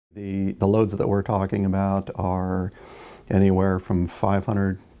The loads that we're talking about are anywhere from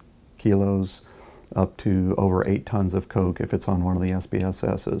 500 kilos up to over 8 tons of coke if it's on one of the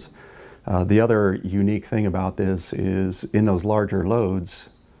SBSSs. The other unique thing about this is in those larger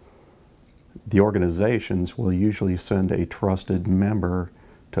loads, the organizations will usually send a trusted member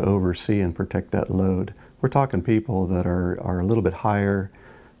to oversee and protect that load. We're talking people that are a little bit higher.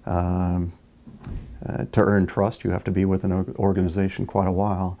 To earn trust, you have to be with an organization quite a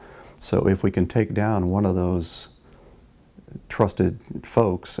while. So if we can take down one of those trusted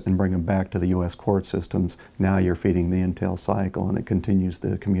folks and bring them back to the U.S. court systems, now you're feeding the intel cycle, and it continues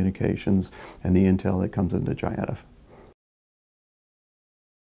the communications and the intel that comes into JIATF.